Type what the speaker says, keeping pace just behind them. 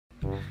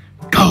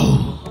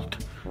Gold!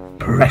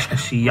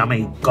 Precious,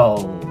 yummy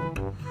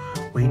gold.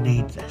 We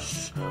need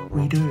this.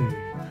 We do.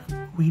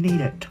 We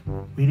need it.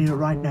 We need it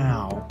right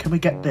now. Can we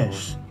get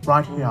this?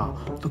 Right here.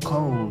 The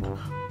gold.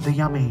 The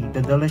yummy.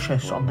 The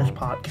delicious on this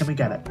part. Can we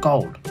get it?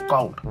 Gold.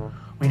 Gold.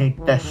 We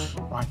need this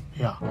right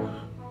here.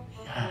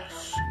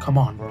 Yes. Come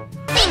on.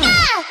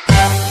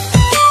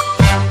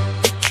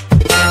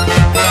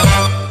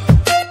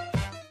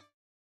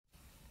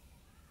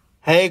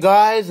 Hey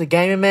guys, the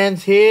Gaming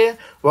Man's here.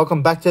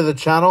 Welcome back to the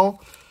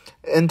channel.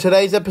 In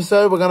today's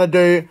episode, we're going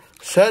to do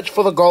Search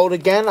for the Gold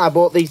again. I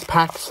bought these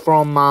packs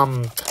from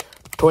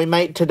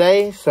Toymate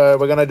today. So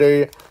we're going to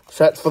do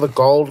Search for the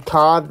Gold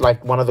card,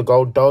 like one of the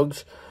gold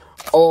dogs.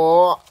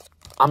 Or,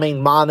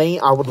 Marnie.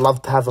 I would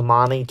love to have a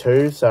Marnie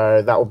too.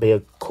 So that would be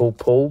a cool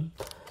pull.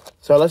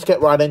 So let's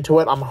get right into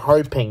it. I'm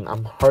hoping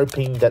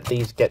that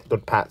these get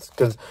good packs.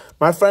 Because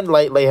my friend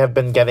lately have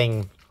been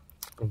getting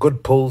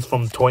good pulls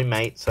from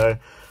Toymate. So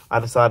I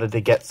decided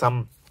to get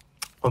some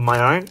of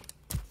my own.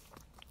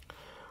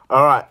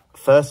 Alright,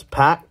 first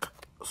pack,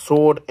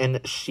 Sword and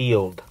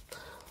Shield.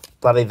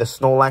 Bloody the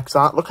Snorlax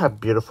art. Look how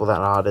beautiful that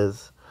art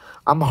is.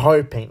 I'm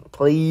hoping,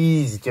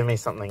 please give me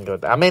something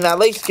good. At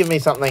least give me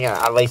something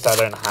at least I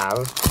don't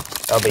have.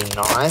 That'll be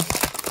nice.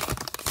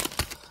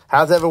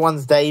 How's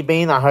everyone's day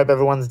been? I hope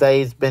everyone's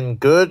day's been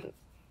good.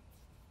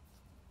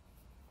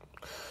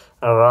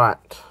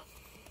 Alright.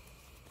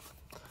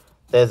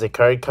 There's a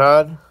code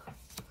card.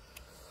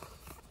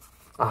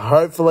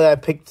 Hopefully I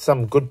picked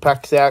some good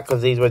packs out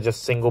because these were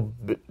just single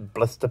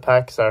blister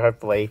packs. So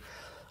hopefully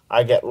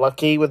I get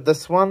lucky with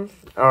this one.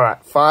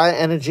 Alright, Fire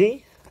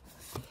Energy.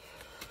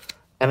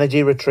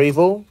 Energy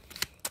Retrieval.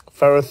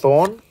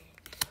 Ferrothorn.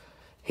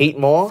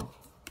 Heatmore.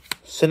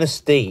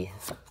 Sinistea.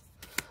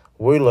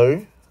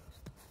 Wooloo.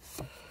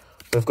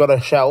 We've got a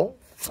Shell.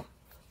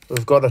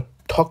 We've got a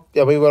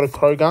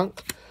Krogunk.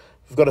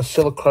 We've got a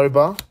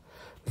Silicobra.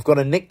 We've got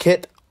a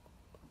Nickit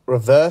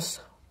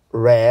Reverse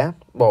Rare.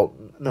 Well,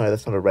 no,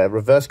 that's not a rare.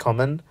 Reverse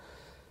Common.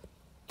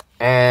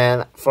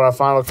 And for our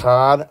final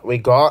card, we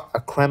got a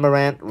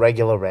Cramorant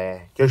Regular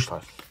Rare.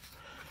 Useless.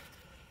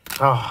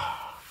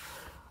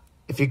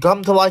 If you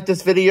come to like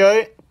this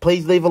video,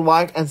 please leave a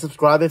like and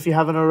subscribe if you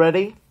haven't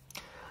already.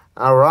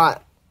 Alright.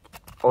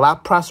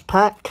 Lapras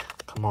pack.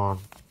 Come on.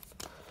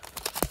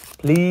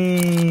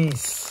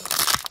 Please.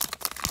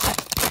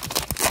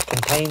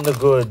 Contain the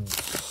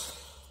goods.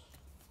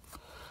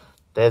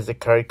 There's the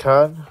code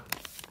card.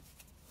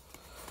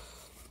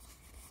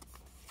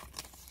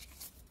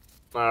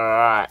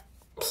 Alright,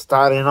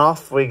 starting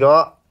off, we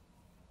got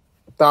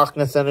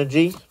Darkness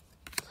Energy,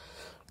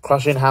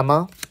 Crushing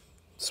Hammer,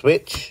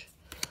 Switch,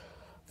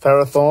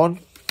 Ferrothorn,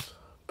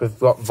 we've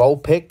got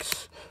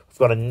Vulpix, we've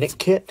got a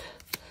Nickit,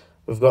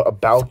 we've got a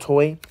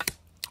Baltoy,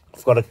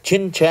 we've got a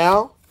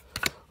Chinchou,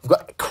 we've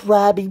got a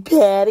Krabby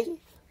Patty,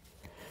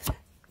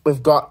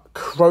 we've got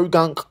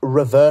Krogunk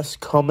Reverse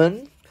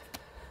Common,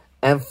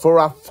 and for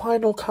our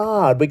final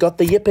card, we got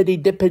the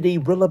Yippity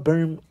Dippity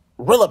Rillaboom.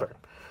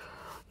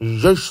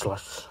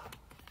 Useless.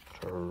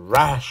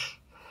 Trash.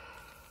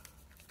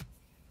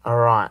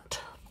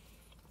 Alright.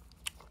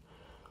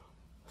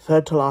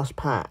 Third to last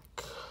pack.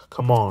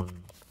 Come on.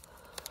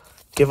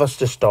 Give us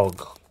this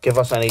dog. Give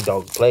us any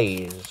dog,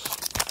 please.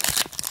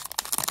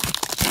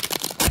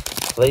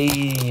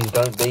 Please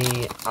don't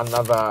be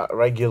another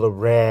regular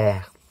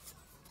rare.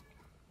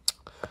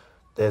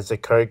 There's the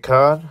code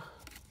card.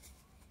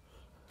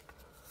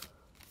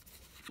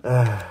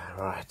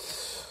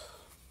 Right.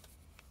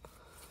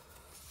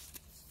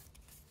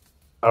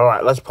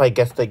 Alright, let's play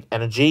Guess the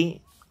Energy.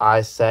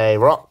 I say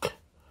Rock.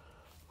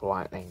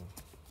 Lightning.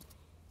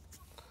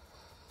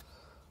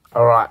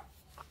 Alright.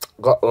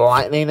 Got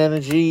Lightning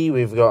Energy.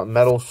 We've got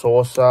Metal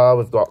Saucer.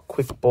 We've got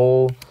Quick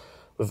Ball.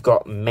 We've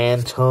got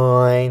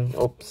Mantine.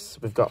 Oops.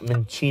 We've got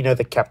Minccino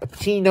the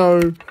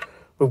Cappuccino.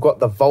 We've got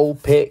the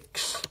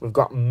Vulpix. We've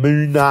got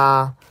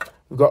Munna.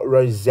 We've got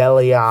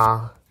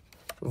Roselia.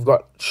 We've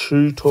got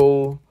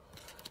Chewtle.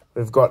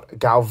 We've got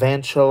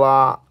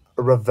Galvantula.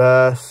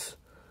 Reverse.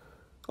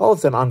 Oh,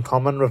 it's an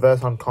uncommon,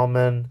 reverse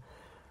uncommon.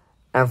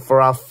 And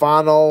for our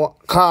final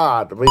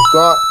card, we've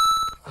got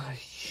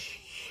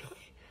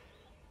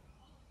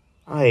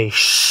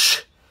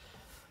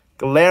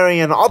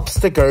Galarian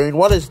Obstagoon.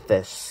 What is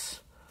this?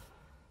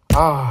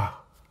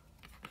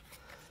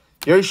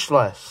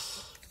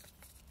 Useless.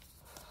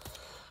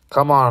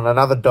 Come on,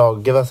 another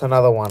dog. Give us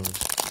another one.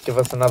 Give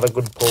us another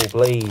good pull,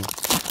 please.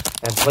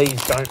 And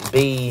please don't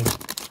be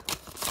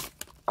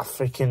a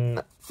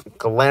freaking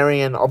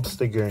Galarian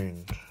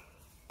Obstagoon.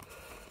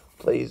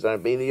 Please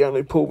don't be the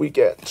only pull we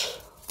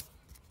get.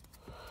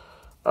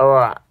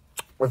 Alright.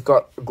 We've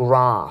got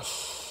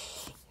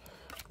Grass.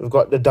 We've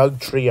got the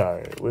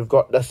Dugtrio. We've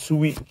got the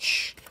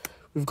Switch.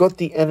 We've got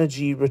the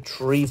Energy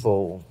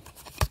Retrieval.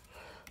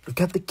 We've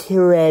got the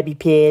Krabby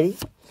Patty.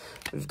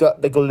 We've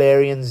got the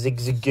Galarian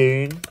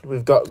Zigzagoon.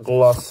 We've got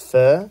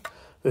Glossfur.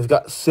 We've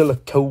got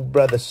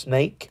Silicobra the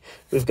Snake.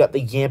 We've got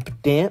the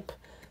Yampadamp.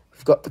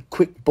 We've got the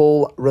Quick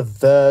Ball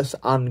Reverse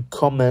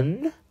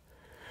Uncommon.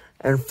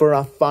 And for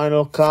our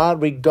final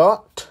card, we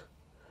got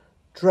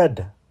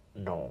Dread.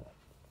 No.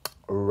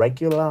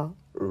 Regular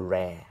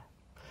rare.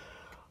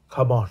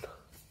 Come on.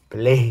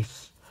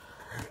 Please.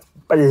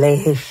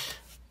 Please.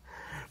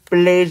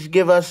 Please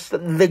give us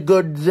the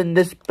goods in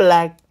this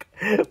black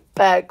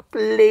pack,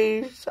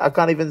 please. I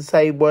can't even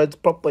say words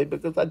properly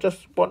because I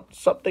just want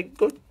something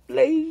good,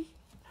 please.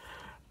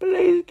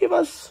 Please give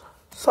us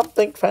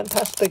something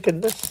fantastic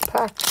in this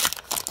pack.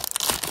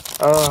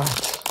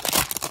 Alright.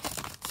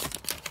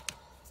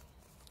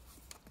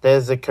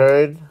 There's the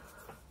code.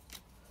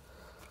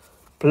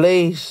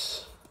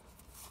 Please.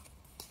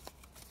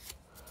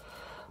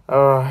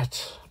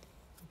 Alright.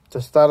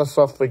 To start us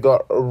off, we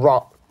got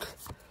Rock.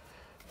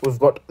 We've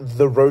got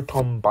the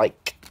Rotom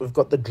Bike. We've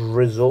got the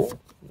Drizzle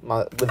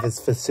with his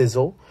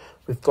Fizzle.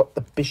 We've got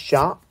the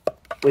Bishop.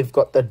 We've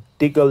got the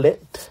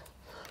Diglett.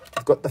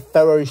 We've got the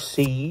Pharaoh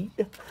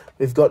Seed.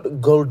 We've got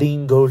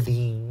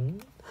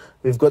Goldeen.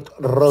 We've got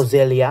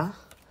Roselia.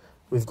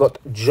 We've got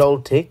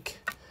Joltik.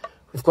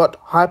 We've got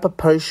Hyper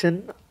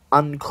Potion,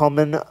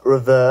 Uncommon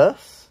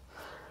Reverse.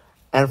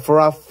 And for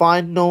our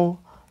final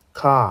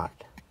card,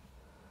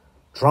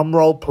 drum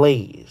roll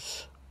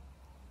please.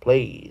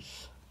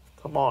 Please.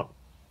 Come on.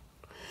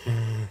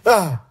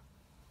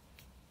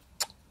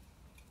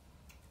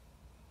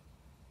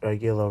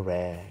 Regular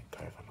rare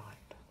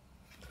Corviknight.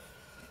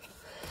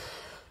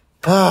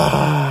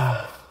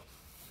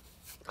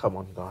 Come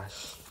on,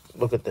 guys.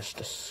 Look at this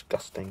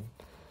disgusting.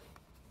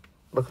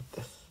 Look at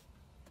this.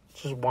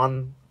 Just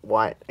one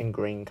white and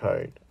green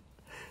code.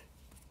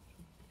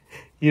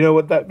 You know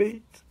what that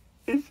means?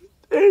 If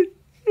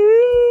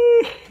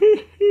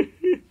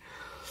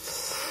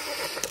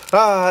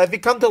you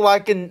come to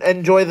like and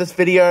enjoy this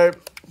video,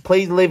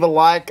 please leave a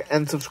like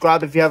and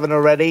subscribe if you haven't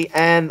already.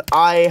 And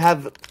I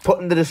have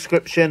put in the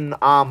description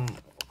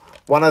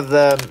one of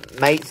the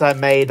mates I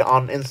made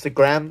on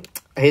Instagram.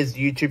 His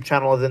YouTube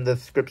channel is in the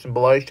description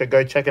below, so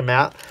go check him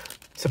out.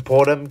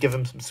 Support him, give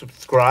him some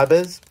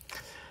subscribers.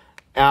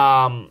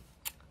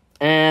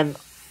 And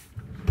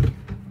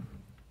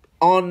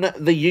on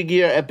the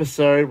Yu-Gi-Oh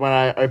episode, when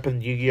I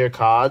opened Yu-Gi-Oh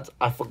cards,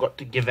 I forgot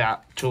to give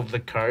out 2 of the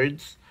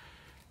codes.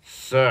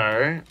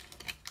 So,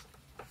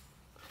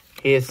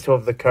 here's 2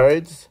 of the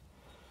codes.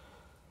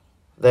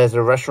 There's a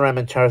Reshiram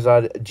and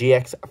Charizard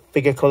GX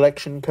figure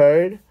collection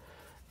code.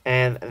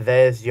 And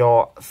there's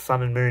your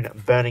Sun and Moon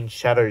Burning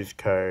Shadows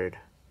code.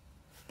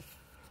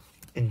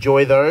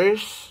 Enjoy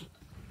those.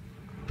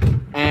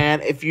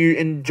 And if you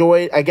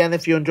enjoyed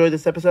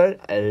this episode,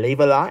 leave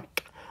a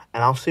like.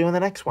 And I'll see you in the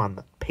next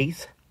one.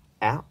 Peace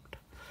out.